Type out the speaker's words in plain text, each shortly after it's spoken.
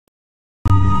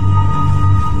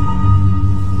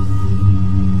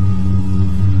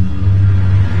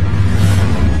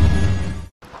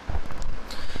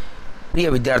ಪ್ರಿಯ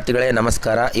ವಿದ್ಯಾರ್ಥಿಗಳೇ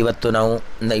ನಮಸ್ಕಾರ.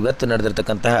 ಇವತ್ತು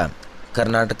ನಡೆದಿರತಕ್ಕಂತಹ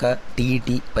ಕರ್ನಾಟಕ TET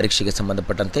ಪರೀಕ್ಷೆಗೆ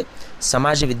ಸಂಬಂಧಪಟ್ಟಂತೆ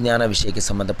ಸಮಾಜ ವಿಜ್ಞಾನ ವಿಷಯಕ್ಕೆ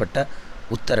ಸಂಬಂಧಪಟ್ಟ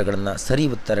ಉತ್ತರಗಳನ್ನು, ಸರಿ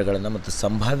ಉತ್ತರಗಳನ್ನು ಮತ್ತು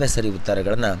ಸಂಭಾವ್ಯ ಸರಿ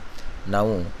ಉತ್ತರಗಳನ್ನು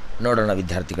ನಾವು ನೋಡೋಣ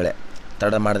ವಿದ್ಯಾರ್ಥಿಗಳೇ.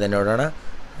 ತಡ ಮಾಡದೆ ನೋಡೋಣ.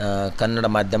 ಕನ್ನಡ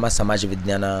ಮಾಧ್ಯಮ ಸಮಾಜ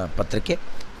ವಿಜ್ಞಾನ ಪತ್ರಿಕೆ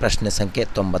ಪ್ರಶ್ನೆ ಸಂಖ್ಯೆ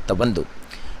 91.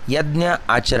 ಯಜ್ಞ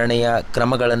ಆಚರಣೆಯ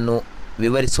ಕ್ರಮಗಳನ್ನು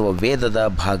ವಿವರಿಸುವ ವೇದದ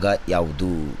ಭಾಗ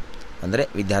ಯಾವುದು? ಅಂದರೆ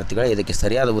ವಿದ್ಯಾರ್ಥಿಗಳೇ ಇದಕ್ಕೆ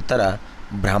ಸರಿಯಾದ ಉತ್ತರ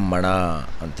ಬ್ರಾಹ್ಮಣ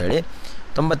ಅಂಥೇಳಿ.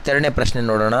 92ನೇ ಪ್ರಶ್ನೆ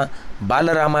ನೋಡೋಣ.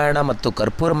 ಬಾಲರಾಮಾಯಣ ಮತ್ತು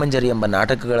ಕರ್ಪೂರ ಮಂಜರಿ ಎಂಬ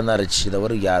ನಾಟಕಗಳನ್ನು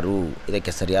ರಚಿಸಿದವರು ಯಾರು?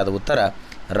 ಇದಕ್ಕೆ ಸರಿಯಾದ ಉತ್ತರ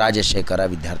ರಾಜಶೇಖರ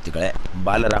ವಿದ್ಯಾರ್ಥಿಗಳೇ.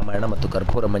 ಬಾಲರಾಮಾಯಣ ಮತ್ತು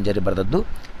ಕರ್ಪೂರ ಮಂಜರಿ ಬರೆದದ್ದು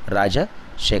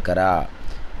ರಾಜಶೇಖರ.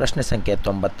 ಪ್ರಶ್ನೆ ಸಂಖ್ಯೆ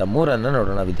 93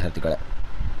 ನೋಡೋಣ ವಿದ್ಯಾರ್ಥಿಗಳೇ.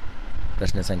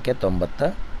 ಪ್ರಶ್ನೆ ಸಂಖ್ಯೆ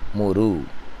 93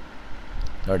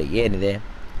 ನೋಡಿ ಏನಿದೆ.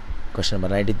 Question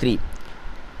number 93.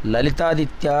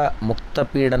 ಲಲಿತಾದಿತ್ಯ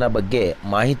ಮುಕ್ತಪೀಡನ ಬಗ್ಗೆ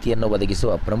ಮಾಹಿತಿಯನ್ನು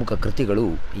ಒದಗಿಸುವ ಪ್ರಮುಖ ಕೃತಿಗಳು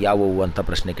ಯಾವುವು ಅಂತ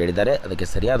ಪ್ರಶ್ನೆ ಕೇಳಿದ್ದಾರೆ. ಅದಕ್ಕೆ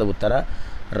ಸರಿಯಾದ ಉತ್ತರ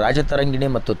ರಾಜತರಂಗಿಣಿ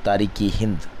ಮತ್ತು ತಾರೀಖಿ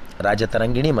ಹಿಂದ್.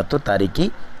 ರಾಜತರಂಗಿಣಿ ಮತ್ತು ತಾರೀಖಿ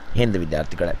ಹಿಂದ್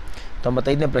ವಿದ್ಯಾರ್ಥಿಗಳೇ.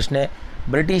 95ನೇ ಪ್ರಶ್ನೆ.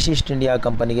 ಬ್ರಿಟಿಷ್ ಈಸ್ಟ್ ಇಂಡಿಯಾ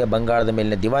ಕಂಪನಿಗೆ ಬಂಗಾಳದ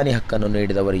ಮೇಲಿನ ದಿವಾನಿ ಹಕ್ಕನ್ನು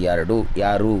ನೀಡಿದವರು ಯಾರು?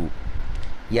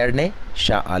 2ನೇ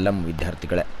ಶಾ ಆಲಂ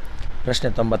ವಿದ್ಯಾರ್ಥಿಗಳೇ. ಪ್ರಶ್ನೆ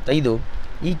 95.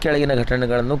 ಈ ಕೆಳಗಿನ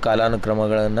ಘಟನೆಗಳನ್ನು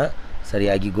ಕಾಲಾನುಕ್ರಮಗಳನ್ನು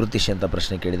ಸರಿಯಾಗಿ ಗುರುತಿಸಿ ಅಂತ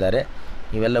ಪ್ರಶ್ನೆ ಕೇಳಿದ್ದಾರೆ.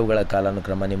 ಇವೆಲ್ಲವುಗಳ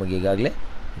ಕಾಲಾನುಕ್ರಮ ನಿಮಗೆ ಈಗಾಗಲೇ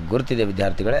ಗುರುತಿದೆ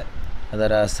ವಿದ್ಯಾರ್ಥಿಗಳೇ.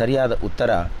 ಅದರ ಸರಿಯಾದ ಉತ್ತರ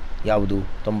ಯಾವುದು?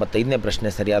 95ನೇ ಪ್ರಶ್ನೆ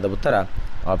ಸರಿಯಾದ ಉತ್ತರ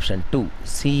ಆಪ್ಷನ್ 2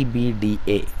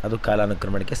 CBDA. ಅದು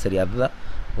ಕಾಲಾನುಕ್ರಮಣಕ್ಕೆ ಸರಿಯಾದ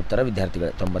ಉತ್ತರ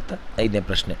ವಿದ್ಯಾರ್ಥಿಗಳೇ. 95ನೇ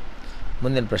ಪ್ರಶ್ನೆ.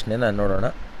 ಮುಂದಿನ ಪ್ರಶ್ನೆಯನ್ನು ನೋಡೋಣ.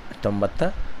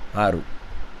 96.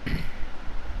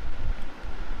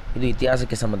 ಇದು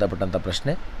ಇತಿಹಾಸಕ್ಕೆ ಸಂಬಂಧಪಟ್ಟಂಥ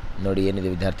ಪ್ರಶ್ನೆ. ನೋಡಿ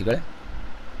ಏನಿದೆ ವಿದ್ಯಾರ್ಥಿಗಳೇ.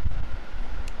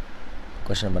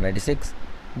 Question number 96.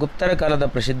 ಗುಪ್ತರ ಕಾಲದ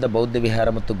ಪ್ರಸಿದ್ಧ ಬೌದ್ಧ ವಿಹಾರ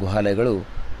ಮತ್ತು ಗುಹಾಲಯಗಳು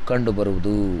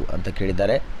ಕಂಡುಬರುವುದು ಅಂತ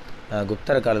ಕೇಳಿದ್ದಾರೆ.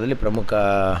 ಗುಪ್ತರ ಕಾಲದಲ್ಲಿ ಪ್ರಮುಖ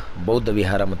ಬೌದ್ಧ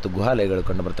ವಿಹಾರ ಮತ್ತು ಗುಹಾಲಯಗಳು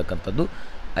ಕಂಡುಬರ್ತಕ್ಕಂಥದ್ದು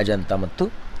ಅಜಂತ ಮತ್ತು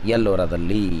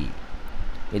ಎಲ್ಲೋರಾದಲ್ಲಿ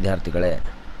ವಿದ್ಯಾರ್ಥಿಗಳೇ.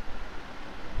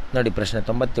 ನೋಡಿ ಪ್ರಶ್ನೆ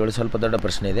 97 ಸ್ವಲ್ಪ ದೊಡ್ಡ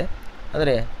ಪ್ರಶ್ನೆ ಇದೆ,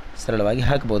 ಆದರೆ ಸರಳವಾಗಿ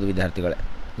ಹಾಕಬಹುದು ವಿದ್ಯಾರ್ಥಿಗಳೇ.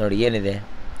 ನೋಡಿ ಏನಿದೆ.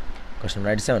 ಕ್ವಶನ್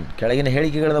 97. ಕೆಳಗಿನ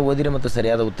ಹೇಳಿಕೆಗಳನ್ನು ಓದಿರಿ ಮತ್ತು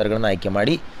ಸರಿಯಾದ ಉತ್ತರಗಳನ್ನು ಆಯ್ಕೆ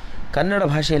ಮಾಡಿ. ಕನ್ನಡ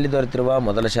ಭಾಷೆಯಲ್ಲಿ ದೊರೆತಿರುವ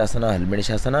ಮೊದಲ ಶಾಸನ ಹಲ್ಮಿಡಿ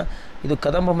ಶಾಸನ. ಇದು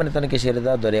ಕದಂಬ ಮನೆತನಕ್ಕೆ ಸೇರಿದ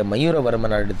ದೊರೆ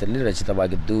ಮಯೂರವರ್ಮನ ಆಡಳಿತದಲ್ಲಿ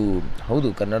ರಚಿತವಾಗಿದ್ದು. ಹೌದು,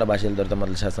 ಕನ್ನಡ ಭಾಷೆಯಲ್ಲಿ ದೊರೆತ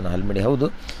ಮೊದಲ ಶಾಸನ ಹಲ್ಮಿಡಿ ಹೌದು,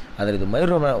 ಆದರೆ ಇದು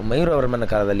ಮಯೂರವರ್ಮನ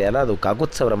ಕಾಲದಲ್ಲಿ ಅಲ್ಲ, ಅದು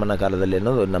ಕಾಕುತ್ಸವರ್ಮನ ಕಾಲದಲ್ಲಿ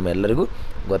ಅನ್ನೋದು ನಮ್ಮೆಲ್ಲರಿಗೂ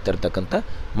ಗೊತ್ತಿರತಕ್ಕಂಥ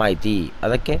ಮಾಹಿತಿ.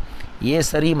 ಅದಕ್ಕೆ ಎ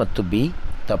ಸರಿ ಮತ್ತು ಬಿ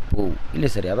ತಪ್ಪು.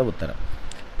 ಇಲ್ಲಿ ಸರಿಯಾದ ಉತ್ತರ.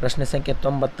 ಪ್ರಶ್ನೆ ಸಂಖ್ಯೆ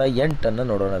 98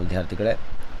 ನೋಡೋಣ ವಿದ್ಯಾರ್ಥಿಗಳೇ.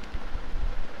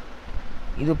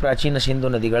 ಇದು ಪ್ರಾಚೀನ ಸಿಂಧು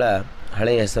ನದಿಗಳ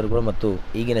ಹಳೆಯ ಹೆಸರುಗಳು ಮತ್ತು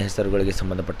ಈಗಿನ ಹೆಸರುಗಳಿಗೆ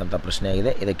ಸಂಬಂಧಪಟ್ಟಂಥ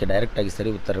ಪ್ರಶ್ನೆಯಾಗಿದೆ. ಇದಕ್ಕೆ ಡೈರೆಕ್ಟಾಗಿ ಸರಿ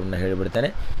ಉತ್ತರವನ್ನು ಹೇಳಿಬಿಡ್ತೇನೆ.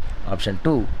 Option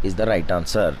 2 is the right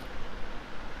answer.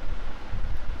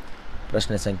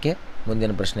 ಪ್ರಶ್ನೆ ಸಂಖ್ಯೆ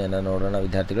ಮುಂದಿನ ಪ್ರಶ್ನೆಯನ್ನು ನೋಡೋಣ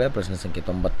ವಿದ್ಯಾರ್ಥಿಗಳೇ. ಪ್ರಶ್ನೆ ಸಂಖ್ಯೆ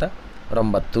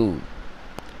 99.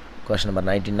 Question number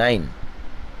 99.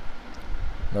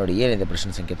 ನೋಡಿ ಏನಿದೆ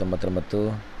ಪ್ರಶ್ನೆ ಸಂಖ್ಯೆ 99.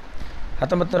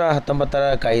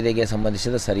 1919 ಕಾಯ್ದೆಗೆ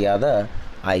ಸಂಬಂಧಿಸಿದ ಸರಿಯಾದ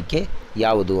ಆಯ್ಕೆ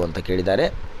ಯಾವುದು ಅಂತ ಕೇಳಿದ್ದಾರೆ.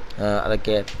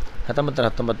 ಅದಕ್ಕೆ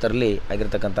 1919ರಲ್ಲಿ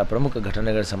ಆಗಿರತಕ್ಕಂಥ ಪ್ರಮುಖ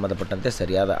ಘಟನೆಗಳಿಗೆ ಸಂಬಂಧಪಟ್ಟಂತೆ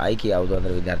ಸರಿಯಾದ ಆಯ್ಕೆ ಯಾವುದು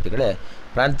ಅಂದರೆ ವಿದ್ಯಾರ್ಥಿಗಳೇ,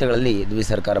 ಪ್ರಾಂತ್ಯಗಳಲ್ಲಿ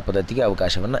ದ್ವಿಸರ್ಕಾರ ಪದ್ಧತಿಗೆ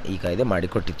ಅವಕಾಶವನ್ನು ಈ ಕಾಯ್ದೆ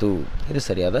ಮಾಡಿಕೊಟ್ಟಿತು. ಇದು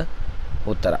ಸರಿಯಾದ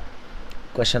ಉತ್ತರ.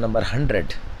 Question number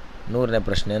 100. 100ನೇ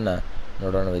ಪ್ರಶ್ನೆಯನ್ನು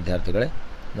ನೋಡೋಣ ವಿದ್ಯಾರ್ಥಿಗಳೇ.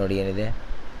 ನೋಡಿ ಏನಿದೆ.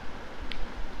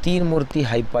 ತೀನ್ ಮೂರ್ತಿ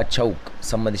ಹೈಪಾ ಚೌಕ್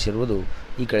ಸಂಬಂಧಿಸಿರುವುದು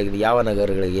ಈ ಕೆಳಗಿನ ಯಾವ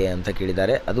ನಗರಗಳಿಗೆ ಅಂತ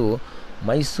ಕೇಳಿದ್ದಾರೆ. ಅದು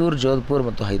ಮೈಸೂರು, ಜೋಧ್ಪುರ್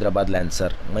ಮತ್ತು ಹೈದರಾಬಾದ್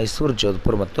ಲ್ಯಾನ್ಸರ್. ಮೈಸೂರು,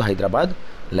 ಜೋಧ್ಪುರ್ ಮತ್ತು ಹೈದರಾಬಾದ್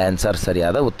ಲ್ಯಾನ್ಸರ್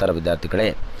ಸರಿಯಾದ ಉತ್ತರ ವಿದ್ಯಾರ್ಥಿಗಳೇ.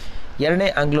 2ನೇ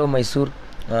ಆಂಗ್ಲೋ ಮೈಸೂರು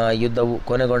ಯುದ್ಧವು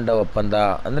ಕೊನೆಗೊಂಡ ಒಪ್ಪಂದ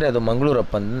ಅಂದರೆ ಅದು ಮಂಗಳೂರು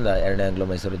ಒಪ್ಪಂದದಿಂದ 2ನೇ ಆಂಗ್ಲೋ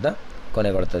ಮೈಸೂರು ಯುದ್ಧ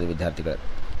ಕೊನೆಗೊಳ್ಳುತ್ತದೆ ವಿದ್ಯಾರ್ಥಿಗಳೇ.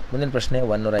 ಮುಂದಿನ ಪ್ರಶ್ನೆ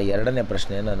 102ನೇ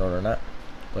ಪ್ರಶ್ನೆಯನ್ನು ನೋಡೋಣ.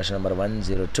 Question number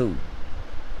 102.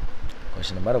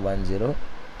 ಕ್ವಶನ್ ನಂಬರ್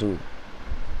 102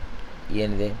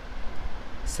 ಏನಿದೆ.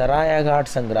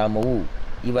 ಸರಾಯಘಾಟ್ ಸಂಗ್ರಾಮವು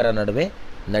ಇವರ ನಡುವೆ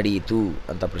ನಡೆಯಿತು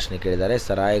ಅಂತ ಪ್ರಶ್ನೆ ಕೇಳಿದ್ದಾರೆ.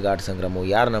 ಸರಾಯಘಾಟ್ ಸಂಗ್ರಾಮವು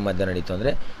ಯಾರ ಮಧ್ಯೆ ನಡೆಯಿತು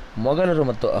ಅಂದರೆ ಮೊಘಲರು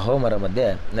ಮತ್ತು ಅಹೋಮರ ಮಧ್ಯೆ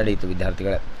ನಡೆಯಿತು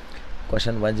ವಿದ್ಯಾರ್ಥಿಗಳೇ.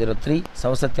 ಕ್ವಶನ್ 103.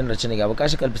 ಸಂಸತ್ತಿನ ರಚನೆಗೆ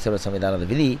ಅವಕಾಶ ಕಲ್ಪಿಸಿರುವ ಸಂವಿಧಾನದ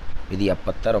ವಿಧಿ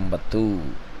 79.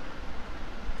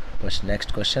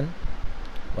 Next question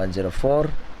 104.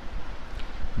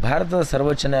 ಭಾರತದ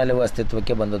ಸರ್ವೋಚ್ಚ ನ್ಯಾಯಾಲಯವು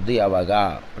ಅಸ್ತಿತ್ವಕ್ಕೆ ಬಂದದ್ದು ಯಾವಾಗ?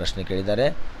 ಪ್ರಶ್ನೆ ಕೇಳಿದ್ದಾರೆ.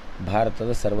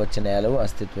 ಭಾರತದ ಸರ್ವೋಚ್ಚ ನ್ಯಾಯಾಲಯವು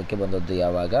ಅಸ್ತಿತ್ವಕ್ಕೆ ಬಂದದ್ದು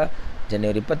ಯಾವಾಗ?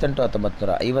 ಜನವರಿ 28,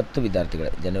 1950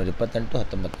 ವಿದ್ಯಾರ್ಥಿಗಳೇ. ಜನವರಿ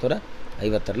 28,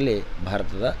 1950ರಲ್ಲಿ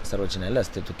ಭಾರತದ ಸರ್ವೋಚ್ಚ ನ್ಯಾಯಾಲಯ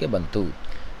ಅಸ್ತಿತ್ವಕ್ಕೆ ಬಂತು.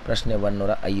 ಪ್ರಶ್ನೆ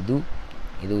 105.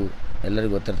 ಇದು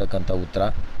ಎಲ್ಲರಿಗೂ ಗೊತ್ತಿರತಕ್ಕಂಥ ಉತ್ತರ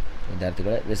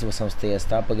ವಿದ್ಯಾರ್ಥಿಗಳೇ. ವಿಶ್ವಸಂಸ್ಥೆಯ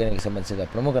ಸ್ಥಾಪನೆಗೆ ಸಂಬಂಧಿಸಿದ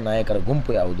ಪ್ರಮುಖ ನಾಯಕರ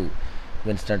ಗುಂಪು ಯಾವುದು?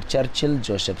 ವಿನ್ಸ್ಟನ್ ಚರ್ಚಿಲ್,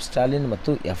 ಜೋಸೆಫ್ ಸ್ಟಾಲಿನ್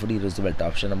ಮತ್ತು FD Roosevelt.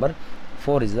 Option number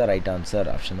 4 is the right answer.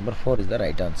 Option number 4 is the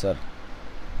right answer.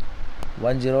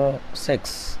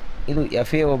 106. ಇದು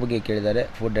FAO ಬಗ್ಗೆ ಕೇಳಿದ್ದಾರೆ,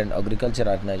 ಫುಡ್ ಆ್ಯಂಡ್ ಅಗ್ರಿಕಲ್ಚರ್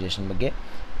ಆರ್ಗನೈಜೇಷನ್ ಬಗ್ಗೆ.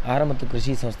 ಆಹಾರ ಮತ್ತು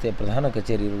ಕೃಷಿ ಸಂಸ್ಥೆಯ ಪ್ರಧಾನ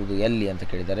ಕಚೇರಿ ಇರುವುದು ಎಲ್ಲಿ ಅಂತ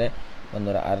ಕೇಳಿದ್ದಾರೆ.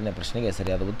 106ನೇ ಪ್ರಶ್ನೆಗೆ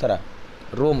ಸರಿಯಾದ ಉತ್ತರ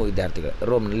ರೋಮ್ ವಿದ್ಯಾರ್ಥಿಗಳು,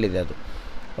 ರೋಮ್ನಲ್ಲಿದೆ ಅದು.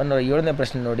 107ನೇ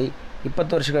ಪ್ರಶ್ನೆ ನೋಡಿ,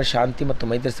 20 ವರ್ಷಗಳ ಶಾಂತಿ ಮತ್ತು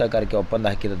ಮೈತ್ರಿ ಸಹಕಾರಕ್ಕೆ ಒಪ್ಪಂದ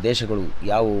ಹಾಕಿದ ದೇಶಗಳು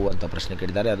ಯಾವುವು ಅಂತ ಪ್ರಶ್ನೆ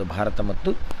ಕೇಳಿದ್ದಾರೆ. ಅದು ಭಾರತ ಮತ್ತು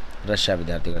ರಷ್ಯಾ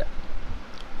ವಿದ್ಯಾರ್ಥಿಗಳೇ.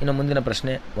 ಇನ್ನು ಮುಂದಿನ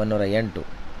ಪ್ರಶ್ನೆ 108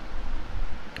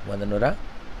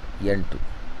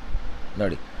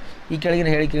 ನೋಡಿ, ಈ ಕೆಳಗಿನ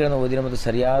ಹೇಳಿಕೆಗಳನ್ನು ಓದಿನ ಮತ್ತು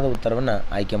ಸರಿಯಾದ ಉತ್ತರವನ್ನು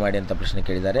ಆಯ್ಕೆ ಮಾಡಿ ಅಂತ ಪ್ರಶ್ನೆ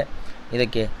ಕೇಳಿದ್ದಾರೆ.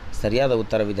 ಇದಕ್ಕೆ ಸರಿಯಾದ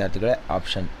ಉತ್ತರ ವಿದ್ಯಾರ್ಥಿಗಳೇ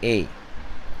ಆಪ್ಷನ್ ಎ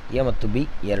ಮತ್ತು ಬಿ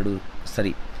ಎರಡೂ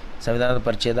ಸರಿ. ಸಂವಿಧಾನದ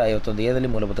ಪರಿಚಯದ 51 ಎದಲ್ಲಿ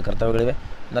ಮೂಲಭೂತ ಕರ್ತವ್ಯಗಳಿವೆ.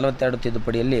 42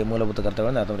 ತಿದ್ದುಪಡಿಯಲ್ಲಿ ಮೂಲಭೂತ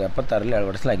ಕರ್ತವ್ಯಗಳನ್ನು 1976ರಲ್ಲಿ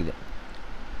ಅಳವಡಿಸಲಾಗಿದೆ.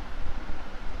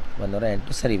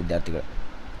 108 ಸರಿ ವಿದ್ಯಾರ್ಥಿಗಳು.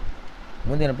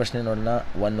 ಮುಂದಿನ ಪ್ರಶ್ನೆ ನೋಡೋಣ.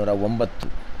 109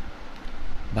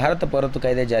 ಭಾರತ ಪೌರತ್ವ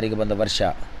ಕಾಯ್ದೆ ಜಾರಿಗೆ ಬಂದ ವರ್ಷ.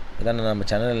 ಇದನ್ನು ನಮ್ಮ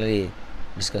ಚಾನಲಲ್ಲಿ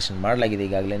ಡಿಸ್ಕಷನ್ ಮಾಡಲಾಗಿದೆ,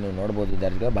 ಈಗಾಗಲೇ ನೀವು ನೋಡ್ಬೋದು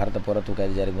ವಿದ್ಯಾರ್ಥಿಗಳು. ಭಾರತ ಪೌರತ್ವ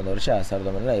ಕಾಯ್ದೆ ಜಾರಿಗೆ ಬಂದ ವರ್ಷ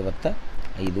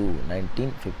 1955,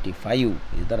 1955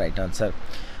 is the right answer.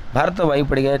 Bharat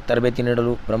ವಾಯುಪಡೆಗೆ ತರಬೇತಿ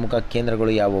ನೀಡಲು ಪ್ರಮುಖ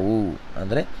ಕೇಂದ್ರಗಳು ಯಾವುವು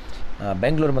ಅಂದರೆ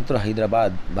ಬೆಂಗಳೂರು ಮತ್ತು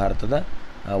ಹೈದರಾಬಾದ್ ಭಾರತದ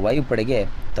ವಾಯುಪಡೆಗೆ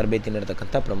ತರಬೇತಿ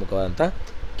ನೀಡತಕ್ಕಂಥ ಪ್ರಮುಖವಾದಂಥ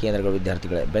ಕೇಂದ್ರಗಳು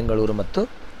ವಿದ್ಯಾರ್ಥಿಗಳೇ, ಬೆಂಗಳೂರು ಮತ್ತು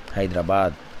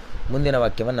ಹೈದರಾಬಾದ್. ಮುಂದಿನ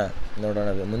ವಾಕ್ಯವನ್ನು ನೋಡೋಣ,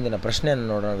 ಮುಂದಿನ ಪ್ರಶ್ನೆಯನ್ನು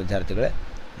ನೋಡೋಣ ವಿದ್ಯಾರ್ಥಿಗಳೇ.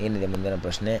 ಏನಿದೆ ಮುಂದಿನ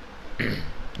ಪ್ರಶ್ನೆ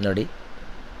ನೋಡಿ,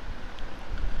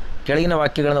 ಕೆಳಗಿನ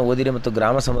ವಾಕ್ಯಗಳನ್ನು ಓದಿರಿ ಮತ್ತು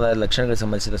ಗ್ರಾಮ ಸಮುದಾಯದ ಲಕ್ಷಣಗಳಿಗೆ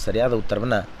ಸಂಬಂಧಿಸಿದ ಸರಿಯಾದ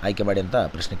ಉತ್ತರವನ್ನು ಆಯ್ಕೆ ಮಾಡಿ ಅಂತ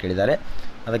ಪ್ರಶ್ನೆ ಕೇಳಿದ್ದಾರೆ.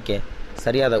 ಅದಕ್ಕೆ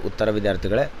ಸರಿಯಾದ ಉತ್ತರ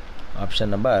ವಿದ್ಯಾರ್ಥಿಗಳೇ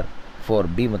ಆಪ್ಷನ್ ನಂಬರ್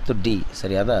 4 ಬಿ ಮತ್ತು ಡಿ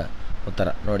ಸರಿಯಾದ ಉತ್ತರ.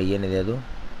 ನೋಡಿ ಏನಿದೆ ಅದು,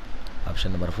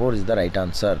 option number 4 is the right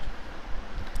answer.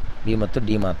 B ಮತ್ತು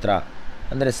ಡಿ ಮಾತ್ರ.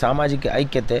 ಅಂದರೆ ಸಾಮಾಜಿಕ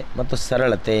ಐಕ್ಯತೆ ಮತ್ತು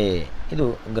ಸರಳತೆ ಇದು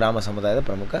ಗ್ರಾಮ ಸಮುದಾಯದ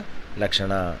ಪ್ರಮುಖ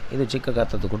ಲಕ್ಷಣ. ಇದು ಚಿಕ್ಕ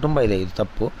ಗಾತ್ರದ ಕುಟುಂಬ ಇದೆ, ಇದು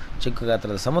ತಪ್ಪು. ಚಿಕ್ಕ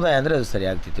ಗಾತ್ರದ ಸಮುದಾಯ ಅಂದರೆ ಅದು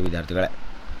ಸರಿಯಾಗ್ತಿತ್ತು ವಿದ್ಯಾರ್ಥಿಗಳೇ.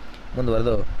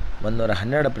 ಮುಂದುವರೆದು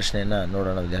 112 ಪ್ರಶ್ನೆಯನ್ನು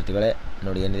ನೋಡೋಣ ವಿದ್ಯಾರ್ಥಿಗಳೇ.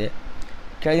 ನೋಡಿ ಏನಿದೆ,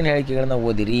 ಕೆಳಗಿನ ಹೇಳಿಕೆಗಳನ್ನು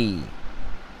ಓದಿರಿ.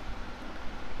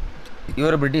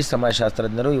 ಇವರು ಬ್ರಿಟಿಷ್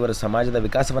ಸಮಾಜಶಾಸ್ತ್ರಜ್ಞರು. ಇವರ ಸಮಾಜದ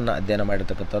ವಿಕಾಸವನ್ನು ಅಧ್ಯಯನ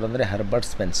ಮಾಡಿರ್ತಕ್ಕಂಥವ್ರು ಅಂದರೆ Herbert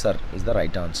Spencer is the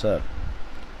right answer.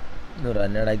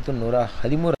 112 ಆಯಿತು.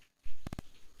 113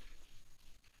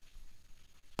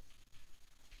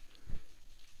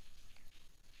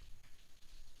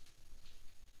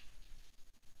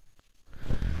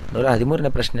 113ನೇ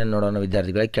ಪ್ರಶ್ನೆಯನ್ನು ನೋಡೋಣ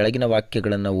ವಿದ್ಯಾರ್ಥಿಗಳೇ. ಕೆಳಗಿನ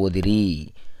ವಾಕ್ಯಗಳನ್ನು ಓದಿರಿ.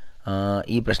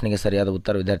 ಈ ಪ್ರಶ್ನೆಗೆ ಸರಿಯಾದ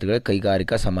ಉತ್ತರ ವಿದ್ಯಾರ್ಥಿಗಳೇ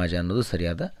ಕೈಗಾರಿಕಾ ಸಮಾಜ ಅನ್ನೋದು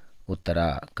ಸರಿಯಾದ ಉತ್ತರ,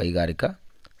 ಕೈಗಾರಿಕಾ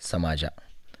ಸಮಾಜ.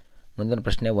 ಮುಂದಿನ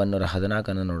ಪ್ರಶ್ನೆ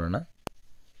 114 ನೋಡೋಣ.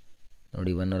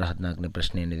 ನೋಡಿ 114ನೇ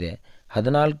ಪ್ರಶ್ನೆ ಏನಿದೆ,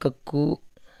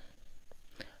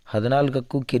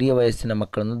 14ಕ್ಕೂ ಕಿರಿಯ ವಯಸ್ಸಿನ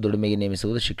ಮಕ್ಕಳನ್ನು ದುಡಿಮೆಗೆ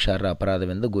ನೇಮಿಸುವುದು ಶಿಕ್ಷಾರ್ಹ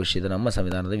ಅಪರಾಧವೆಂದು ಘೋಷಿಸಿದ ನಮ್ಮ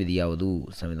ಸಂವಿಧಾನದ ವಿಧಿ ಯಾವುದು?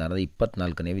 ಸಂವಿಧಾನದ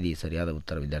 24ನೇ ವಿಧಿ ಸರಿಯಾದ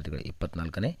ಉತ್ತರ ವಿದ್ಯಾರ್ಥಿಗಳು,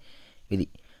 24ನೇ ವಿಧಿ.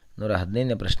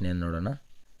 115ನೇ ಪ್ರಶ್ನೆಯನ್ನು ನೋಡೋಣ.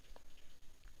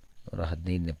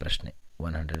 115ನೇ ಪ್ರಶ್ನೆ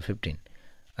 115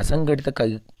 ಅಸಂಘಟಿತ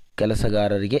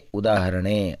ಕೆಲಸಗಾರರಿಗೆ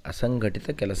ಉದಾಹರಣೆ. ಅಸಂಘಟಿತ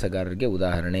ಕೆಲಸಗಾರರಿಗೆ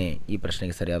ಉದಾಹರಣೆ. ಈ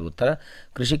ಪ್ರಶ್ನೆಗೆ ಸರಿಯಾದ ಉತ್ತರ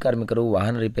ಕೃಷಿ ಕಾರ್ಮಿಕರು,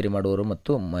 ವಾಹನ ರಿಪೇರಿ ಮಾಡುವವರು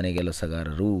ಮತ್ತು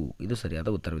ಮನೆಗೆಲಸಗಾರರು. ಇದು ಸರಿಯಾದ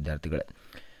ಉತ್ತರ ವಿದ್ಯಾರ್ಥಿಗಳೇ.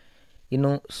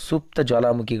 ಇನ್ನು ಸುಪ್ತ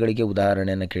ಜ್ವಾಲಾಮುಖಿಗಳಿಗೆ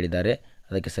ಉದಾಹರಣೆಯನ್ನು ಕೇಳಿದ್ದಾರೆ.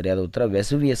 ಅದಕ್ಕೆ ಸರಿಯಾದ ಉತ್ತರ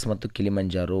ವೆಸುವಿಯಸ್ ಮತ್ತು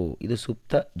ಕಿಲಿಮಂಜಾರೋ. ಇದು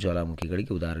ಸುಪ್ತ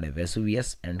ಜ್ವಾಲಾಮುಖಿಗಳಿಗೆ ಉದಾಹರಣೆ,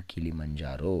 ವೆಸುವಿಯಸ್ ಆ್ಯಂಡ್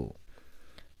ಕಿಲಿಮಂಜಾರೋ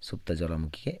ಸುಪ್ತ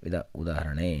ಜ್ವಾಲಾಮುಖಿಗೆ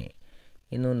ಉದಾಹರಣೆ.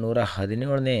 ಇನ್ನು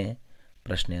 117ನೇ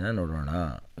ಪ್ರಶ್ನೆಯನ್ನು ನೋಡೋಣ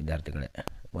ವಿದ್ಯಾರ್ಥಿಗಳೇ.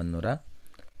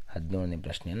 117ನೇ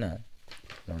ಪ್ರಶ್ನೆಯನ್ನು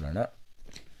ನೋಡೋಣ.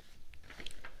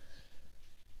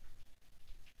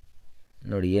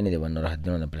 ನೋಡಿ ಏನಿದೆ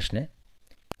 117ನೇ ಪ್ರಶ್ನೆ,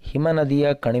 ಹಿಮನದಿಯ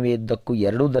ಕಣಿವೆಯುದ್ದಕ್ಕೂ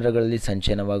ಎರಡೂ ದಡಗಳಲ್ಲಿ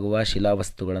ಸಂಚಯನವಾಗುವ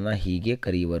ಶಿಲಾವಸ್ತುಗಳನ್ನು ಹೀಗೆ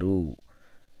ಕರೆಯುವರು.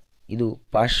 ಇದು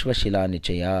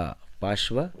ಪಾರ್ಶ್ವಶಿಲಾನಿಚಯ.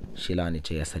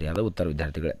 ಪಾರ್ಶ್ವಶಿಲಾನಿಚಯ ಸರಿಯಾದ ಉತ್ತರ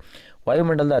ವಿದ್ಯಾರ್ಥಿಗಳೇ.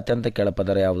 ವಾಯುಮಂಡಲದ ಅತ್ಯಂತ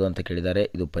ಕೆಳಪದರ ಯಾವುದು ಅಂತ ಕೇಳಿದ್ದಾರೆ.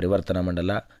 ಇದು ಪರಿವರ್ತನಾ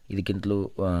ಮಂಡಲ. ಇದಕ್ಕಿಂತಲೂ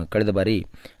ಕಳೆದ ಬಾರಿ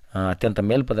ಅತ್ಯಂತ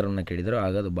ಮೇಲ್ಪದರವನ್ನು ಕೇಳಿದರು,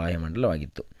 ಆಗ ಅದು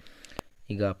ಬಾಹ್ಯಮಂಡಲವಾಗಿತ್ತು.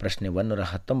 ಈಗ ಪ್ರಶ್ನೆ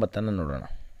 119 ನೋಡೋಣ.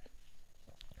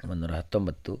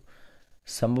 119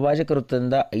 ಸಮಭಾಜಕ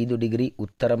ವೃತ್ತದಿಂದ 5 ಡಿಗ್ರಿ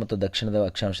ಉತ್ತರ ಮತ್ತು ದಕ್ಷಿಣದ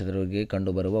ಅಕ್ಷಾಂಶದವರೆಗೆ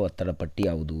ಕಂಡುಬರುವ ಒತ್ತಡ ಪಟ್ಟಿ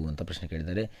ಯಾವುದು ಅಂತ ಪ್ರಶ್ನೆ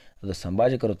ಕೇಳಿದ್ದಾರೆ. ಅದು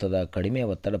ಸಂಭಾಜಕ ವೃತ್ತದ ಕಡಿಮೆ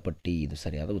ಒತ್ತಡ ಪಟ್ಟಿ. ಇದು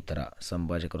ಸರಿಯಾದ ಉತ್ತರ,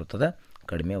 ಸಂಭಾಜಕ ವೃತ್ತದ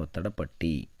ಕಡಿಮೆ ಒತ್ತಡ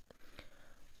ಪಟ್ಟಿ.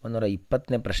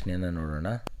 120ನೇ ಪ್ರಶ್ನೆಯನ್ನು ನೋಡೋಣ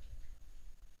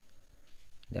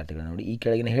ವಿದ್ಯಾರ್ಥಿಗಳು. ನೋಡಿ ಈ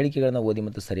ಕೆಳಗಿನ ಹೇಳಿಕೆಗಳನ್ನು ಓದಿ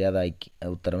ಮತ್ತು ಸರಿಯಾದ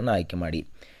ಉತ್ತರವನ್ನು ಆಯ್ಕೆ ಮಾಡಿ.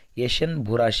 ಏಷ್ಯನ್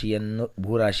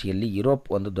ಭೂರಾಶಿಯಲ್ಲಿ ಯುರೋಪ್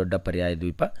ಒಂದು ದೊಡ್ಡ ಪರ್ಯಾಯ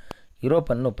ದ್ವೀಪ.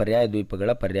 ಯುರೋಪನ್ನು ಪರ್ಯಾಯ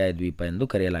ದ್ವೀಪಗಳ ಪರ್ಯಾಯ ದ್ವೀಪ ಎಂದು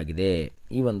ಕರೆಯಲಾಗಿದೆ.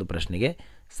 ಈ ಒಂದು ಪ್ರಶ್ನೆಗೆ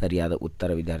ಸರಿಯಾದ ಉತ್ತರ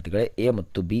ವಿದ್ಯಾರ್ಥಿಗಳೇ ಎ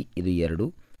ಮತ್ತು ಬಿ ಇದು ಎರಡೂ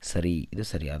ಸರಿ. ಇದು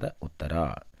ಸರಿಯಾದ ಉತ್ತರ.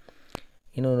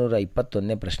 ಇನ್ನು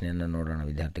 121ನೇ ಪ್ರಶ್ನೆಯನ್ನು ನೋಡೋಣ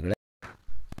ವಿದ್ಯಾರ್ಥಿಗಳೇ.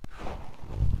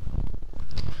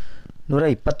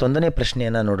 121ನೇ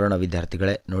ಪ್ರಶ್ನೆಯನ್ನು ನೋಡೋಣ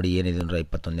ವಿದ್ಯಾರ್ಥಿಗಳೇ. ನೋಡಿ ಏನಿದೆ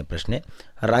 121ನೇ ಪ್ರಶ್ನೆ,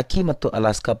 ರಾಕಿ ಮತ್ತು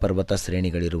ಅಲಾಸ್ಕಾ ಪರ್ವತ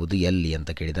ಶ್ರೇಣಿಗಳಿರುವುದು ಎಲ್ಲಿ ಅಂತ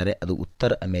ಕೇಳಿದ್ದಾರೆ. ಅದು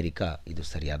ಉತ್ತರ ಅಮೆರಿಕಾ. ಇದು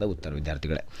ಸರಿಯಾದ ಉತ್ತರ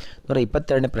ವಿದ್ಯಾರ್ಥಿಗಳೇ.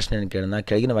 122ನೇ ಪ್ರಶ್ನೆಯನ್ನು ಕೇಳೋಣ.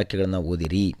 ಕೆಳಗಿನ ವಾಕ್ಯಗಳನ್ನು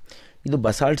ಓದಿರಿ. ಇದು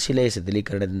ಬಸಾಲ್ಟ್ ಶಿಲೆಯ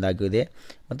ಶಿಥಿಲೀಕರಣದಿಂದಾಗಿದೆ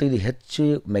ಮತ್ತು ಇದು ಹೆಚ್ಚು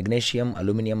ಮೆಗ್ನೀಷಿಯಂ,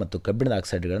 ಅಲ್ಯೂಮಿನಿಯಂ ಮತ್ತು ಕಬ್ಬಿಣದ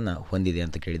ಆಕ್ಸೈಡ್ಗಳನ್ನು ಹೊಂದಿದೆ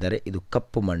ಅಂತ ಕೇಳಿದ್ದಾರೆ. ಇದು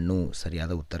ಕಪ್ಪು ಮಣ್ಣು.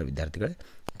 ಸರಿಯಾದ ಉತ್ತರ ವಿದ್ಯಾರ್ಥಿಗಳೇ,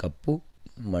 ಕಪ್ಪು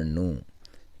ಮಣ್ಣು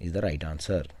ಇಸ್ ದ ರೈಟ್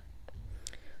ಆನ್ಸರ್.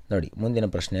 ನೋಡಿ ಮುಂದಿನ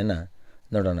ಪ್ರಶ್ನೆಯನ್ನು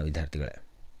ನೋಡೋಣ ವಿದ್ಯಾರ್ಥಿಗಳೇ.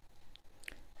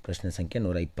 ಪ್ರಶ್ನೆ ಸಂಖ್ಯೆ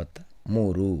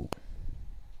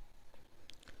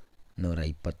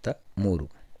 123.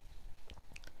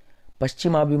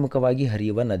 ಪಶ್ಚಿಮಾಭಿಮುಖವಾಗಿ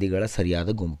ಹರಿಯುವ ನದಿಗಳ ಸರಿಯಾದ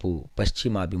ಗುಂಪು.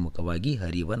 ಪಶ್ಚಿಮಾಭಿಮುಖವಾಗಿ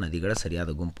ಹರಿಯುವ ನದಿಗಳ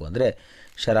ಸರಿಯಾದ ಗುಂಪು ಅಂದರೆ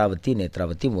ಶರಾವತಿ,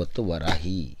 ನೇತ್ರಾವತಿ ಮತ್ತು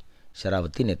ವರಾಹಿ.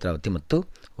 ಶರಾವತಿ, ನೇತ್ರಾವತಿ ಮತ್ತು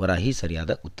ವರಾಹಿ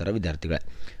ಸರಿಯಾದ ಉತ್ತರ ವಿದ್ಯಾರ್ಥಿಗಳೇ.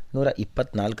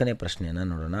 124ನೇ ಪ್ರಶ್ನೆಯನ್ನು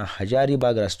ನೋಡೋಣ.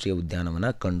 ಹಜಾರಿಬಾಗ್ ರಾಷ್ಟ್ರೀಯ ಉದ್ಯಾನವನ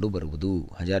ಕಂಡುಬರುವುದು.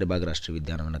 ಹಜಾರಿಬಾಗ್ ರಾಷ್ಟ್ರೀಯ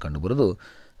ಉದ್ಯಾನವನ ಕಂಡುಬರುವುದು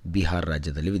ಬಿಹಾರ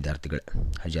ರಾಜ್ಯದಲ್ಲಿ ವಿದ್ಯಾರ್ಥಿಗಳೇ.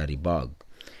 ಹಜಾರಿಬಾಗ್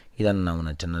ಇದನ್ನು ನಾವು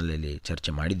ನನ್ನ ಚಾನಲಲ್ಲಿ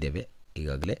ಚರ್ಚೆ ಮಾಡಿದ್ದೇವೆ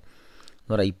ಈಗಾಗಲೇ.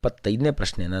 125ನೇ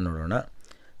ಪ್ರಶ್ನೆಯನ್ನು ನೋಡೋಣ.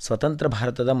 ಸ್ವತಂತ್ರ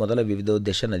ಭಾರತದ ಮೊದಲ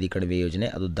ವಿವಿಧೋದ್ದೇಶ ನದಿ ಕಣಿವೆ ಯೋಜನೆ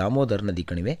ಅದು ದಾಮೋದರ್ ನದಿ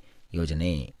ಕಣಿವೆ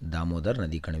ಯೋಜನೆ. ದಾಮೋದರ್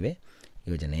ನದಿ ಕಣಿವೆ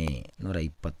ಯೋಜನೆ.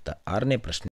 126ನೇ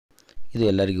ಪ್ರಶ್ನೆ, ಇದು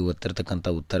ಎಲ್ಲರಿಗೂ ಗೊತ್ತಿರತಕ್ಕಂಥ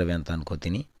ಉತ್ತರವೇ ಅಂತ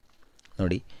ಅನ್ಕೋತೀನಿ.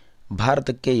 ನೋಡಿ,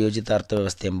 ಭಾರತಕ್ಕೆ ಯೋಜಿತ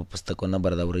ಅರ್ಥವ್ಯವಸ್ಥೆ ಎಂಬ ಪುಸ್ತಕವನ್ನು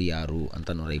ಬರೆದವರು ಯಾರು ಅಂತ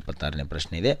 126ನೇ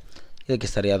ಪ್ರಶ್ನೆ ಇದೆ. ಇದಕ್ಕೆ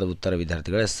ಸರಿಯಾದ ಉತ್ತರ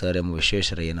ವಿದ್ಯಾರ್ಥಿಗಳೇ ಸರ್ ಎಂ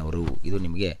ವಿಶ್ವೇಶ್ವರಯ್ಯನವರು. ಇದು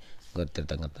ನಿಮಗೆ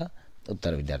ಗೊತ್ತಿರತಕ್ಕಂಥ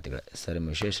ಉತ್ತರ ವಿದ್ಯಾರ್ಥಿಗಳೇ. ಸರ್ ಎಂ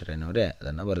ವಿಶ್ವೇಶ್ವರಯ್ಯನವರೇ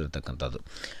ಅದನ್ನು ಬರೆದಿರ್ತಕ್ಕಂಥದ್ದು.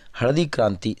 ಹಳದಿ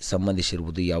ಕ್ರಾಂತಿ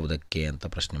ಸಂಬಂಧಿಸಿರುವುದು ಯಾವುದಕ್ಕೆ ಅಂತ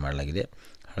ಪ್ರಶ್ನೆ ಮಾಡಲಾಗಿದೆ.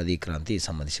 ಹಳದಿ ಕ್ರಾಂತಿ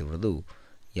ಸಂಬಂಧಿಸಿರುವುದು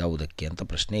ಯಾವುದಕ್ಕೆ ಅಂತ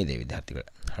ಪ್ರಶ್ನೆ ಇದೆ ವಿದ್ಯಾರ್ಥಿಗಳೇ.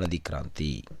 ಹಳದಿ ಕ್ರಾಂತಿ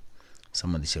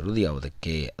ಸಂಬಂಧಿಸಿರುವುದು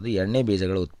ಯಾವುದಕ್ಕೆ? ಅದು ಎಣ್ಣೆ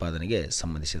ಬೀಜಗಳ ಉತ್ಪಾದನೆಗೆ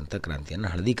ಸಂಬಂಧಿಸಿದಂಥ ಕ್ರಾಂತಿಯನ್ನು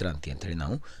ಹಳದಿ ಕ್ರಾಂತಿ ಅಂತೇಳಿ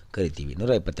ನಾವು ಕರಿತೀವಿ.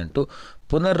 128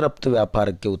 ಪುನರ್ರಫ್ತು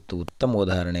ವ್ಯಾಪಾರಕ್ಕೆ ಉತ್ತಮ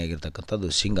ಉದಾಹರಣೆಯಾಗಿರ್ತಕ್ಕಂಥದ್ದು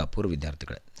ಸಿಂಗಾಪುರ್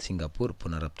ವಿದ್ಯಾರ್ಥಿಗಳೇ. ಸಿಂಗಾಪುರ್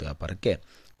ಪುನರ್ರಫ್ತು ವ್ಯಾಪಾರಕ್ಕೆ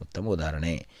ಉತ್ತಮ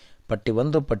ಉದಾಹರಣೆ. ಪಟ್ಟಿ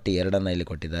 1, ಪಟ್ಟಿ 2 ಇಲ್ಲಿ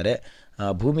ಕೊಟ್ಟಿದ್ದಾರೆ.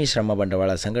 ಭೂಮಿ, ಶ್ರಮ,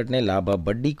 ಬಂಡವಾಳ, ಸಂಘಟನೆ, ಲಾಭ,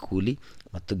 ಬಡ್ಡಿ, ಕೂಲಿ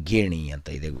ಮತ್ತು ಗೇಣಿ ಅಂತ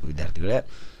ಇದೆ ವಿದ್ಯಾರ್ಥಿಗಳೇ.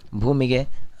 ಭೂಮಿಗೆ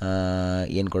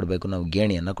ಏನು ಕೊಡಬೇಕು? ನಾವು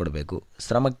ಗೇಣಿಯನ್ನು ಕೊಡಬೇಕು.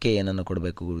 ಶ್ರಮಕ್ಕೆ ಏನನ್ನು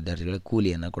ಕೊಡಬೇಕು ವಿದ್ಯಾರ್ಥಿಗಳೇ?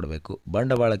 ಕೂಲಿಯನ್ನು ಕೊಡಬೇಕು.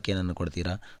 ಬಂಡವಾಳಕ್ಕೆ ಏನನ್ನು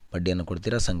ಕೊಡ್ತೀರಾ? ಬಡ್ಡಿಯನ್ನು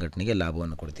ಕೊಡ್ತೀರಾ. ಸಂಘಟನೆಗೆ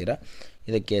ಲಾಭವನ್ನು ಕೊಡ್ತೀರಾ.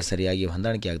 ಇದಕ್ಕೆ ಸರಿಯಾಗಿ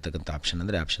ಹೊಂದಾಣಿಕೆ ಆಗ್ತಕ್ಕಂಥ ಆಪ್ಷನ್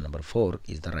ಅಂದರೆ option number 4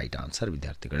 is the right answer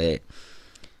ವಿದ್ಯಾರ್ಥಿಗಳೇ.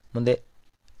 ಮುಂದೆ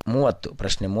 30,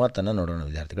 ಪ್ರಶ್ನೆ 30 ನೋಡೋಣ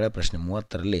ವಿದ್ಯಾರ್ಥಿಗಳೇ. ಪ್ರಶ್ನೆ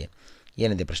 30ರಲ್ಲಿ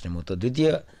ಏನಿದೆ? ಪ್ರಶ್ನೆ 30,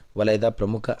 ದ್ವಿತೀಯ ವಲಯದ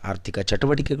ಪ್ರಮುಖ ಆರ್ಥಿಕ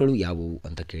ಚಟುವಟಿಕೆಗಳು ಯಾವುವು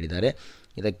ಅಂತ ಕೇಳಿದ್ದಾರೆ.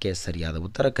 ಇದಕ್ಕೆ ಸರಿಯಾದ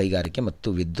ಉತ್ತರ ಕೈಗಾರಿಕೆ ಮತ್ತು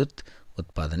ವಿದ್ಯುತ್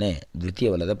ಉತ್ಪಾದನೆ. ದ್ವಿತೀಯ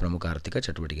ವಲಯದ ಪ್ರಮುಖ ಆರ್ಥಿಕ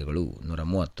ಚಟುವಟಿಕೆಗಳು.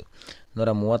 130.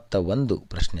 131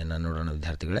 ಪ್ರಶ್ನೆಯನ್ನು ನೋಡೋಣ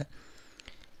ವಿದ್ಯಾರ್ಥಿಗಳೇ.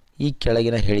 ಈ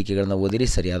ಕೆಳಗಿನ ಹೇಳಿಕೆಗಳನ್ನು ಓದಿರಿ,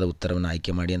 ಸರಿಯಾದ ಉತ್ತರವನ್ನು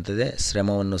ಆಯ್ಕೆ ಮಾಡಿ ಅಂತದೆ.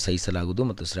 ಶ್ರಮವನ್ನು ಸಹಿಸಲಾಗುವುದು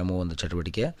ಮತ್ತು ಶ್ರಮ ಒಂದು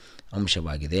ಚಟುವಟಿಕೆಯ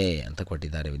ಅಂಶವಾಗಿದೆ ಅಂತ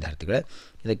ಕೊಟ್ಟಿದ್ದಾರೆ ವಿದ್ಯಾರ್ಥಿಗಳೇ.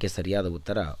 ಇದಕ್ಕೆ ಸರಿಯಾದ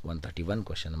ಉತ್ತರ 131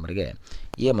 ಕ್ವಶನ್ ನಂಬರ್ಗೆ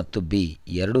ಎ ಮತ್ತು ಬಿ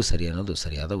ಎರಡೂ ಸರಿ ಅನ್ನೋದು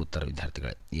ಸರಿಯಾದ ಉತ್ತರ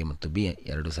ವಿದ್ಯಾರ್ಥಿಗಳೇ. ಎ ಮತ್ತು ಬಿ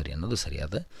ಎರಡೂ ಸರಿ ಅನ್ನೋದು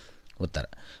ಸರಿಯಾದ ಉತ್ತರ.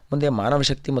 ಮುಂದೆ ಮಾನವ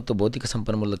ಶಕ್ತಿ ಮತ್ತು ಭೌತಿಕ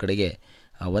ಸಂಪನ್ಮೂಲದ ಕಡೆಗೆ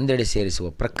ಒಂದೆಡೆ ಸೇರಿಸುವ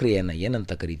ಪ್ರಕ್ರಿಯೆಯನ್ನು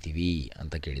ಏನಂತ ಕರಿತೀವಿ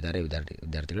ಅಂತ ಕೇಳಿದ್ದಾರೆ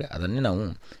ವಿದ್ಯಾರ್ಥಿಗಳೇ. ಅದನ್ನೇ ನಾವು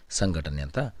ಸಂಘಟನೆ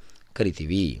ಅಂತ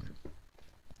ಕರಿತೀವಿ.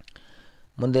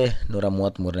 ಮುಂದೆ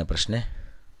 133ನೇ ಪ್ರಶ್ನೆ.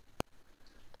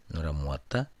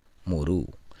 133,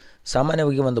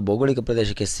 ಸಾಮಾನ್ಯವಾಗಿ ಒಂದು ಭೌಗೋಳಿಕ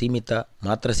ಪ್ರದೇಶಕ್ಕೆ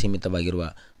ಸೀಮಿತವಾಗಿರುವ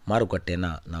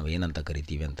ಮಾರುಕಟ್ಟೆಯನ್ನು ನಾವು ಏನಂತ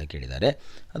ಕರಿತೀವಿ ಅಂತ ಕೇಳಿದ್ದಾರೆ.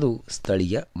 ಅದು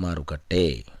ಸ್ಥಳೀಯ ಮಾರುಕಟ್ಟೆ.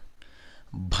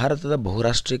 ಭಾರತದ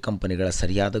ಬಹುರಾಷ್ಟ್ರೀಯ ಕಂಪನಿಗಳ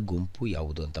ಸರಿಯಾದ ಗುಂಪು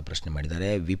ಯಾವುದು ಅಂತ ಪ್ರಶ್ನೆ ಮಾಡಿದ್ದಾರೆ.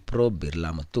 ವಿಪ್ರೋ,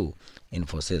 ಬಿರ್ಲಾ ಮತ್ತು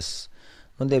ಇನ್ಫೋಸಿಸ್.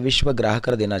 ಮುಂದೆ ವಿಶ್ವ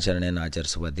ಗ್ರಾಹಕರ ದಿನಾಚರಣೆಯನ್ನು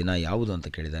ಆಚರಿಸುವ ದಿನ ಯಾವುದು ಅಂತ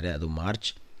ಕೇಳಿದ್ದಾರೆ. ಅದು ಮಾರ್ಚ್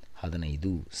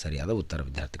 15 ಸರಿಯಾದ ಉತ್ತರ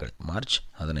ವಿದ್ಯಾರ್ಥಿಗಳೇ. ಮಾರ್ಚ್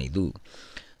 15.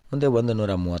 ಮುಂದೆ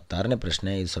 136ನೇ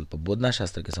ಪ್ರಶ್ನೆ. ಇದು ಸ್ವಲ್ಪ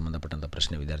ಬೋಧನಾಶಾಸ್ತ್ರಕ್ಕೆ ಸಂಬಂಧಪಟ್ಟಂಥ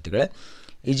ಪ್ರಶ್ನೆ ವಿದ್ಯಾರ್ಥಿಗಳೇ.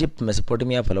 ಈಜಿಪ್ಟ್,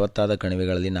 ಮೆಸೊಪೊಟೇಮಿಯಾ ಫಲವತ್ತಾದ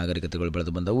ಕಣಿವೆಗಳಲ್ಲಿ ನಾಗರಿಕತೆಗಳು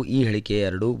ಬೆಳೆದು ಬಂದವು. ಈ ಹೇಳಿಕೆಯ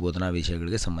 2 ಬೋಧನಾ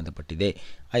ವಿಷಯಗಳಿಗೆ ಸಂಬಂಧಪಟ್ಟಿದೆ.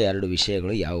 ಆ 2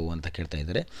 ವಿಷಯಗಳು ಯಾವುವು ಅಂತ ಕೇಳ್ತಾ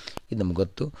ಇದ್ದಾರೆ. ಇದು ನಮಗೆ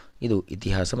ಗೊತ್ತು. ಇದು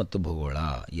ಇತಿಹಾಸ ಮತ್ತು ಭೂಗೋಳ.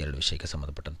 ಈ 2 ವಿಷಯಕ್ಕೆ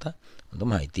ಸಂಬಂಧಪಟ್ಟಂಥ ಒಂದು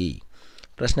ಮಾಹಿತಿ.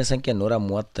 ಪ್ರಶ್ನೆ ಸಂಖ್ಯೆ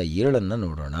 137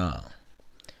 ನೋಡೋಣ.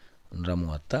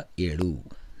 137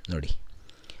 ನೋಡಿ.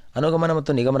 ಅನುಗಮನ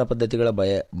ಮತ್ತು ನಿಗಮನ ಪದ್ಧತಿಗಳ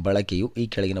ಬಳಕೆಯು ಈ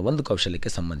ಕೆಳಗಿನ ಒಂದು ಕೌಶಲ್ಯಕ್ಕೆ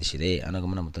ಸಂಬಂಧಿಸಿದೆ.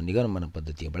 ಅನುಗಮನ ಮತ್ತು ನಿಗಮನ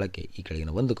ಪದ್ಧತಿಯ ಬಳಕೆ ಈ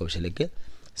ಕೆಳಗಿನ ಒಂದು ಕೌಶಲ್ಯಕ್ಕೆ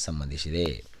ಸಂಬಂಧಿಸಿದೆ.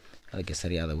 ಅದಕ್ಕೆ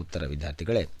ಸರಿಯಾದ ಉತ್ತರ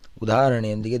ವಿದ್ಯಾರ್ಥಿಗಳೇ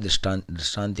ಉದಾಹರಣೆಯೊಂದಿಗೆ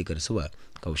ದೃಷ್ಟಾಂತೀಕರಿಸುವ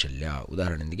ಕೌಶಲ್ಯ.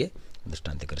 ಉದಾಹರಣೆಯೊಂದಿಗೆ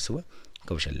ದೃಷ್ಟಾಂತೀಕರಿಸುವ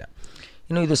ಕೌಶಲ್ಯ.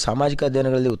 ಇನ್ನು ಇದು ಸಾಮಾಜಿಕ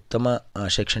ಅಧ್ಯಯನಗಳಲ್ಲಿ ಉತ್ತಮ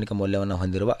ಶೈಕ್ಷಣಿಕ ಮೌಲ್ಯವನ್ನು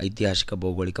ಹೊಂದಿರುವ ಐತಿಹಾಸಿಕ,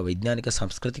 ಭೌಗೋಳಿಕ, ವೈಜ್ಞಾನಿಕ,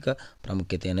 ಸಾಂಸ್ಕೃತಿಕ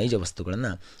ಪ್ರಾಮುಖ್ಯತೆಯ ನೈಜ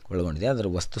ವಸ್ತುಗಳನ್ನು ಒಳಗೊಂಡಿದೆ. ಅದರ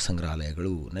ವಸ್ತು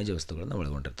ಸಂಗ್ರಹಾಲಯಗಳು ನೈಜ ವಸ್ತುಗಳನ್ನು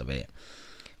ಒಳಗೊಂಡಿರ್ತವೆ.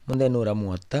 ಮುಂದೆ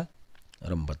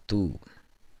 139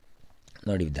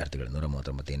 ನೋಡಿ ವಿದ್ಯಾರ್ಥಿಗಳು.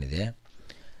 139 ಏನಿದೆ?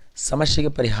 ಸಮಸ್ಯೆಗೆ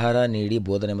ಪರಿಹಾರ ನೀಡಿ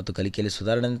ಬೋಧನೆ ಮತ್ತು ಕಲಿಕೆಯಲ್ಲಿ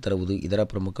ಸುಧಾರಣೆ ತರುವುದು ಇದರ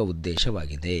ಪ್ರಮುಖ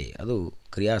ಉದ್ದೇಶವಾಗಿದೆ. ಅದು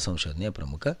ಕ್ರಿಯಾ ಸಂಶೋಧನೆಯ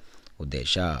ಪ್ರಮುಖ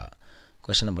ಉದ್ದೇಶ.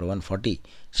 ಕ್ವಶನ್ ನಂಬರ್ 140,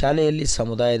 ಶಾಲೆಯನ್ನು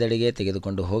ಸಮುದಾಯದೆಡೆಗೆ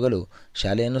ತೆಗೆದುಕೊಂಡು ಹೋಗಲು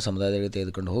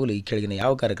ಈ ಕೆಳಗಿನ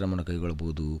ಯಾವ ಕಾರ್ಯಕ್ರಮವನ್ನು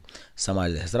ಕೈಗೊಳ್ಳಬಹುದು?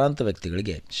 ಸಮಾಜದ ಹೆಸರಾಂತ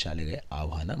ವ್ಯಕ್ತಿಗಳಿಗೆ ಶಾಲೆಗೆ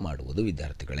ಆಹ್ವಾನ ಮಾಡುವುದು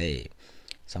ವಿದ್ಯಾರ್ಥಿಗಳೇ.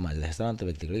 ಸಮಾಜದ ಹೆಸರಾಂತ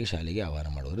ವ್ಯಕ್ತಿಗಳಿಗೆ ಶಾಲೆಗೆ ಆಹ್ವಾನ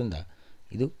ಮಾಡುವುದರಿಂದ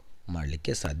ಇದು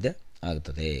ಮಾಡಲಿಕ್ಕೆ ಸಾಧ್ಯ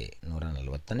ಆಗುತ್ತದೆ.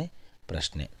 140ನೇ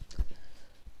ಪ್ರಶ್ನೆ.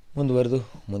 ಮುಂದುವರೆದು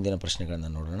ಮುಂದಿನ ಪ್ರಶ್ನೆಗಳನ್ನು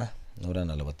ನೋಡೋಣ.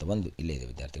 141 ಇಲ್ಲೇ ಇದೆ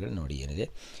ವಿದ್ಯಾರ್ಥಿಗಳು. ನೋಡಿ ಏನಿದೆ.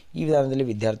 ಈ ವಿಧಾನದಲ್ಲಿ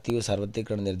ವಿದ್ಯಾರ್ಥಿಯು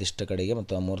ಸಾರ್ವತ್ರಿಕರಣ ನಿರ್ದಿಷ್ಟ ಕಡೆಗೆ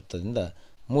ಮತ್ತು ಅಮೂರ್ತದಿಂದ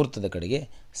ಮೂರ್ತದ ಕಡೆಗೆ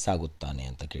ಸಾಗುತ್ತಾನೆ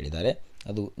ಅಂತ ಕೇಳಿದ್ದಾರೆ.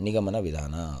 ಅದು ನಿಗಮನ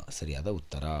ವಿಧಾನ, ಸರಿಯಾದ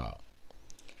ಉತ್ತರ.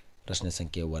 ಪ್ರಶ್ನೆ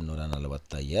ಸಂಖ್ಯೆ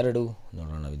 142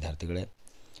 ನೋಡೋಣ ವಿದ್ಯಾರ್ಥಿಗಳೇ.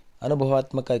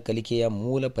 ಅನುಭವಾತ್ಮಕ ಕಲಿಕೆಯ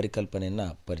ಮೂಲ ಪರಿಕಲ್ಪನೆಯನ್ನು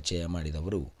ಪರಿಚಯ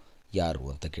ಮಾಡಿದವರು ಯಾರು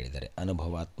ಅಂತ ಕೇಳಿದ್ದಾರೆ.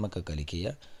 ಅನುಭವಾತ್ಮಕ ಕಲಿಕೆಯ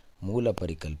ಮೂಲ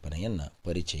ಪರಿಕಲ್ಪನೆಯನ್ನು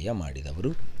ಪರಿಚಯ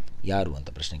ಮಾಡಿದವರು ಯಾರು ಅಂತ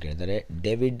ಪ್ರಶ್ನೆ ಕೇಳಿದ್ದಾರೆ.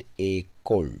 ಡೇವಿಡ್ ಎ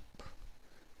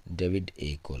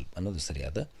ಕೋಲ್ಬ್ ಅನ್ನೋದು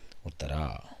ಸರಿಯಾದ ಉತ್ತರ.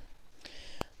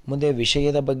 ಮುಂದೆ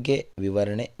ವಿಷಯದ ಬಗ್ಗೆ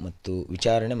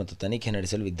ವಿಚಾರಣೆ ಮತ್ತು ತನಿಖೆ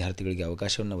ನಡೆಸಲು ವಿದ್ಯಾರ್ಥಿಗಳಿಗೆ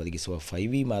ಅವಕಾಶವನ್ನು ಒದಗಿಸುವ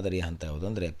 5V ಮಾದರಿಯ ಹಂತ ಯಾವುದು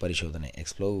ಅಂದರೆ ಪರಿಶೋಧನೆ.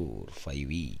 Explore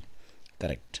 5V.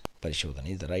 ಕರೆಕ್ಟ್, ಪರಿಶೋಧನೆ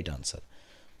ಇಸ್ ದ ರೈಟ್ ಆನ್ಸರ್.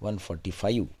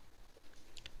 145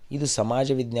 ಇದು ಸಮಾಜ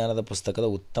ವಿಜ್ಞಾನದ ಪುಸ್ತಕದ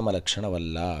ಉತ್ತಮ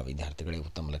ಲಕ್ಷಣವಲ್ಲ. ವಿದ್ಯಾರ್ಥಿಗಳಿಗೆ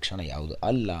ಉತ್ತಮ ಲಕ್ಷಣ ಯಾವುದು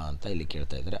ಅಲ್ಲ ಅಂತ ಇಲ್ಲಿ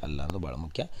ಕೇಳ್ತಾ ಇದ್ದಾರೆ. ಅಲ್ಲ ಅನ್ನೋದು ಭಾಳ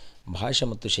ಮುಖ್ಯ. ಭಾಷೆ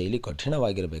ಮತ್ತು ಶೈಲಿ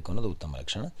ಕಠಿಣವಾಗಿರಬೇಕು ಅನ್ನೋದು ಉತ್ತಮ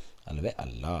ಲಕ್ಷಣ ಅಲ್ಲವೇ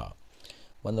ಅಲ್ಲ.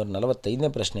 145ನೇ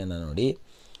ಪ್ರಶ್ನೆಯನ್ನು ನೋಡಿ.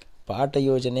 ಪಾಠ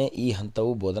ಯೋಜನೆ ಈ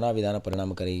ಹಂತವು ಬೋಧನಾ ವಿಧಾನ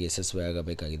ಪರಿಣಾಮಕಾರಿಯಾಗಿ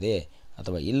ಯಶಸ್ವಿಯಾಗಬೇಕಾಗಿದೆ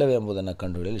ಅಥವಾ ಇಲ್ಲವೇ ಎಂಬುದನ್ನು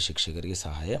ಕಂಡುಹಿಡಿಯಲು ಶಿಕ್ಷಕರಿಗೆ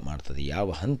ಸಹಾಯ ಮಾಡ್ತದೆ. ಯಾವ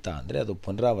ಹಂತ ಅಂದರೆ ಅದು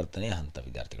ಪುನರಾವರ್ತನೆಯ ಹಂತ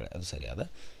ವಿದ್ಯಾರ್ಥಿಗಳೇ, ಅದು ಸರಿಯಾದ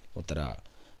ಉತ್ತರ.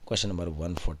 ಕ್ವಶನ್ ನಂಬರ್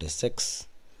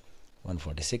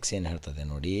 146 ಏನು ಹೇಳ್ತದೆ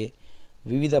ನೋಡಿ.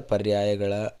 ವಿವಿಧ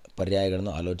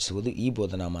ಪರ್ಯಾಯಗಳನ್ನು ಆಲೋಚಿಸುವುದು ಈ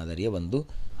ಬೋಧನಾ ಮಾದರಿಯ ಒಂದು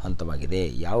ಹಂತವಾಗಿದೆ.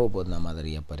 ಯಾವ ಬೋಧನಾ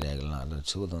ಮಾದರಿಯ ಪರ್ಯಾಯಗಳನ್ನು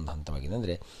ಆಲೋಚಿಸುವುದು ಒಂದು ಹಂತವಾಗಿದೆ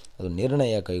ಅಂದರೆ ಅದು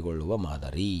ನಿರ್ಣಯ ಕೈಗೊಳ್ಳುವ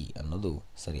ಮಾದರಿ ಅನ್ನೋದು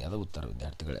ಸರಿಯಾದ ಉತ್ತರ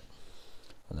ವಿದ್ಯಾರ್ಥಿಗಳೇ.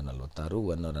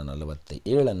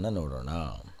 147 ನೋಡೋಣ.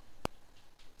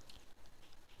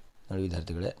 ನೋಡಿ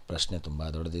ವಿದ್ಯಾರ್ಥಿಗಳೇ, ಪ್ರಶ್ನೆ ತುಂಬ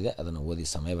ದೊಡ್ಡದಿದೆ, ಅದನ್ನು ಓದಿ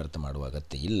ಸಮಯ ವ್ಯರ್ಥ ಮಾಡುವ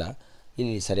ಅಗತ್ಯ ಇಲ್ಲ.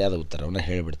 ಇಲ್ಲಿ ಸರಿಯಾದ ಉತ್ತರವನ್ನು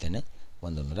ಹೇಳಿಬಿಡ್ತೇನೆ.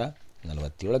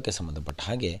 147ಕ್ಕೆ ಸಂಬಂಧಪಟ್ಟ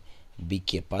ಹಾಗೆ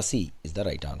BK ಪಾಸಿ is the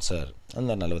right answer.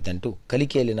 148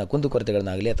 ಕಲಿಕೆಯಲ್ಲಿನ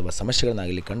ಕುಂದುಕೊರತೆಗಳನ್ನಾಗಲಿ ಅಥವಾ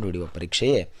ಸಮಸ್ಯೆಗಳನ್ನಾಗಲಿ ಕಂಡುಹಿಡಿಯುವ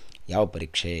ಪರೀಕ್ಷೆಯೇ ಯಾವ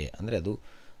ಪರೀಕ್ಷೆ ಅಂದರೆ ಅದು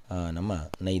ನಮ್ಮ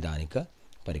ನೈದಾನಿಕ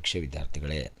ಪರೀಕ್ಷೆ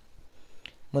ವಿದ್ಯಾರ್ಥಿಗಳೇ.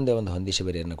 ಮುಂದೆ ಒಂದು ಹೊಂದಿಸಿ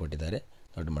ಬರೆಯನ್ನು ಕೊಟ್ಟಿದ್ದಾರೆ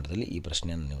ದೊಡ್ಡ ಮಟ್ಟದಲ್ಲಿ. ಈ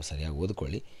ಪ್ರಶ್ನೆಯನ್ನು ನೀವು ಸರಿಯಾಗಿ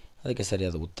ಓದಿಕೊಳ್ಳಿ. ಅದಕ್ಕೆ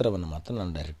ಸರಿಯಾದ ಉತ್ತರವನ್ನು ಮಾತ್ರ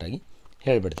ನಾನು ಡೈರೆಕ್ಟಾಗಿ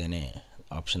ಹೇಳಿಬಿಡ್ತೇನೆ.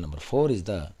 Option number 4 is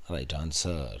the right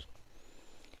answer.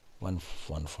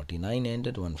 149 and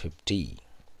 150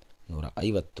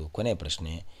 150 ಕೊನೆಯ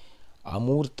ಪ್ರಶ್ನೆ.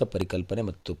 ಅಮೂರ್ತ ಪರಿಕಲ್ಪನೆ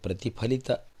ಮತ್ತು ಪ್ರತಿಫಲಿತ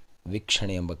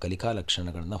ವೀಕ್ಷಣೆ ಎಂಬ ಕಲಿಕಾ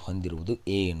ಲಕ್ಷಣಗಳನ್ನು ಹೊಂದಿರುವುದು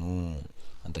ಏನು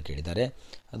ಅಂತ ಕೇಳಿದ್ದಾರೆ.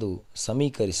 ಅದು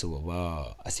ಸಮೀಕರಿಸುವವ,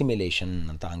 ಅಸಿಮಿಲೇಷನ್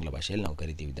ಅಂತ ಆಂಗ್ಲ ಭಾಷೆಯಲ್ಲಿ ನಾವು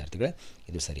ಕರಿತೀವಿ ವಿದ್ಯಾರ್ಥಿಗಳೇ.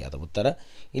 ಇದು ಸರಿಯಾದ ಉತ್ತರ.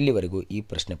 ಇಲ್ಲಿವರೆಗೂ ಈ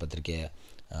ಪ್ರಶ್ನೆ ಪತ್ರಿಕೆಯ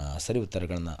ಸರಿ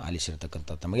ಉತ್ತರಗಳನ್ನು ಆಲಿಸಿರ್ತಕ್ಕಂಥ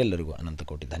ತಮಗೆಲ್ಲರಿಗೂ ಅನಂತ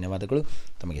ಕೋಟಿ ಧನ್ಯವಾದಗಳು.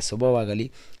 ತಮಗೆ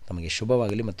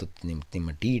ಶುಭವಾಗಲಿ ಮತ್ತು ನಿಮ್ಮ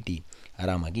TET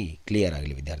ಆರಾಮಾಗಿ ಕ್ಲಿಯರ್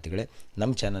ಆಗಲಿ ವಿದ್ಯಾರ್ಥಿಗಳೇ.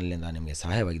 ನಮ್ಮ ಚಾನಲ್ನಿಂದ ನಿಮಗೆ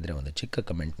ಸಹಾಯವಾಗಿದ್ದರೆ ಒಂದು ಚಿಕ್ಕ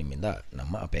ಕಮೆಂಟ್ ನಿಮ್ಮಿಂದ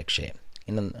ನಮ್ಮ ಅಪೇಕ್ಷೆ.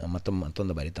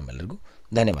 ಮತ್ತೊಂದು ಬಾರಿ ತಮ್ಮೆಲ್ಲರಿಗೂ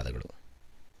ಧನ್ಯವಾದಗಳು.